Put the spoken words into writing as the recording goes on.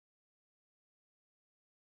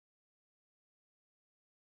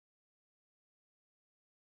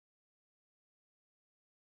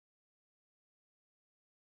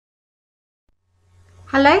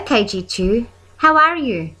Hello KG2, how are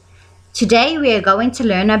you? Today we are going to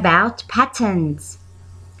learn about patterns.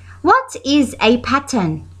 What is a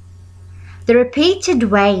pattern? The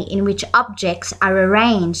repeated way in which objects are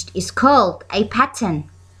arranged is called a pattern.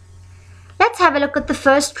 Let's have a look at the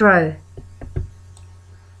first row.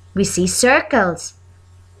 We see circles.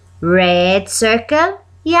 Red circle,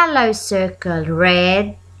 yellow circle,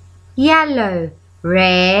 red, yellow,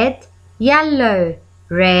 red, yellow,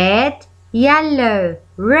 red, yellow,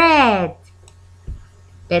 red.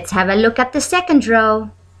 Let's have a look at the second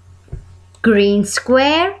row. Green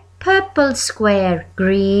square, purple square,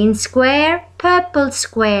 green square, purple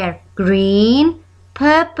square, green,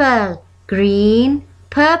 purple, green,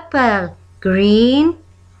 purple, green.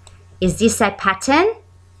 Is this a pattern?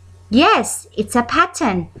 Yes, it's a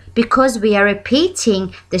pattern because we are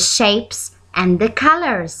repeating the shapes and the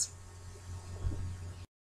colors.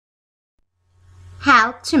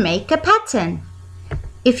 How to make a pattern?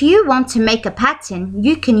 If you want to make a pattern,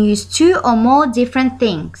 you can use two or more different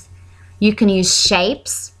things. You can use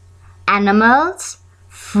shapes, animals,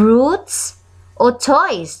 fruits, or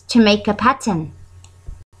toys to make a pattern.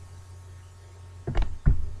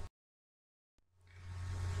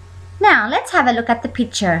 Now let's have a look at the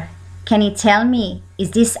picture. Can you tell me,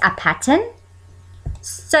 is this a pattern?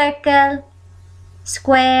 Circle,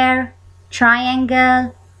 square,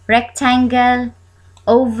 triangle, rectangle,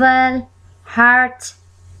 oval, heart,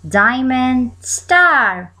 diamond,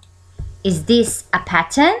 star. Is this a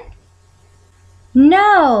pattern?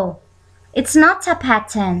 No, it's not a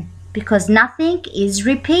pattern because nothing is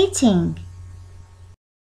repeating.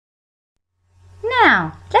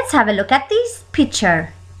 Now, let's have a look at this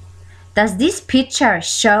picture. Does this picture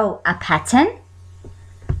show a pattern?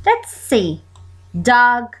 Let's see.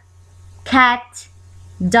 Dog, cat,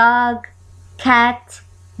 dog, cat,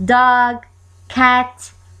 dog,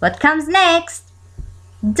 cat. What comes next?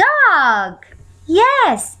 Dog!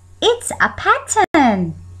 Yes, it's a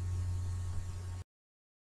pattern.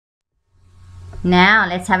 Now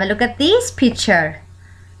let's have a look at this picture.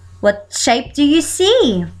 What shape do you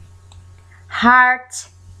see? Heart,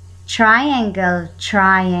 triangle,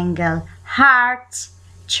 triangle, heart,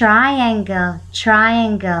 triangle,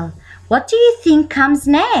 triangle. What do you think comes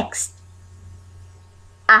next?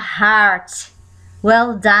 A heart.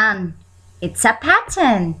 Well done. It's a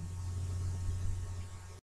pattern.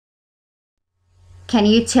 Can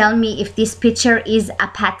you tell me if this picture is a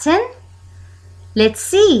pattern? Let's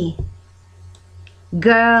see.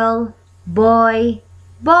 Girl, boy,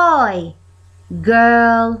 boy.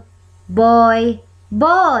 Girl, boy,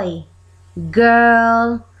 boy.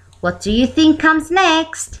 Girl. What do you think comes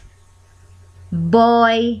next?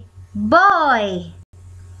 Boy, boy.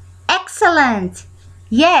 Excellent.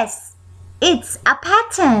 Yes, it's a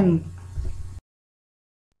pattern.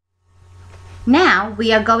 Now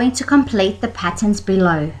we are going to complete the patterns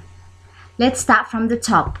below. Let's start from the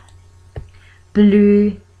top.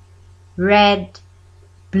 Blue, red,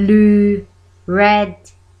 blue, red,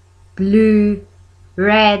 blue,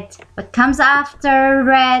 red. What comes after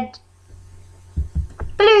red?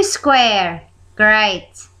 Blue square.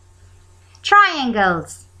 Great.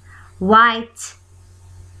 Triangles. White,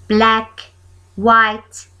 black,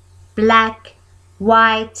 white, black,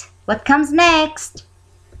 white. What comes next?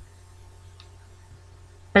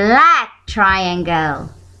 Black triangle.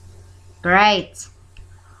 Great.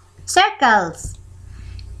 Circles.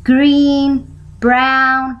 Green,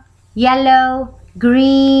 brown, yellow,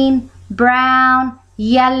 green, brown,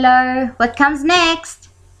 yellow. What comes next?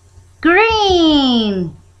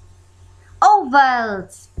 Green.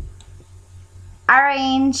 Ovals.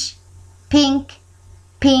 Orange, pink,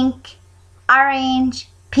 pink, orange,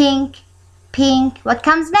 pink, pink. What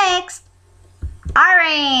comes next?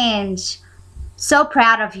 Orange. So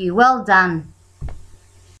proud of you. Well done.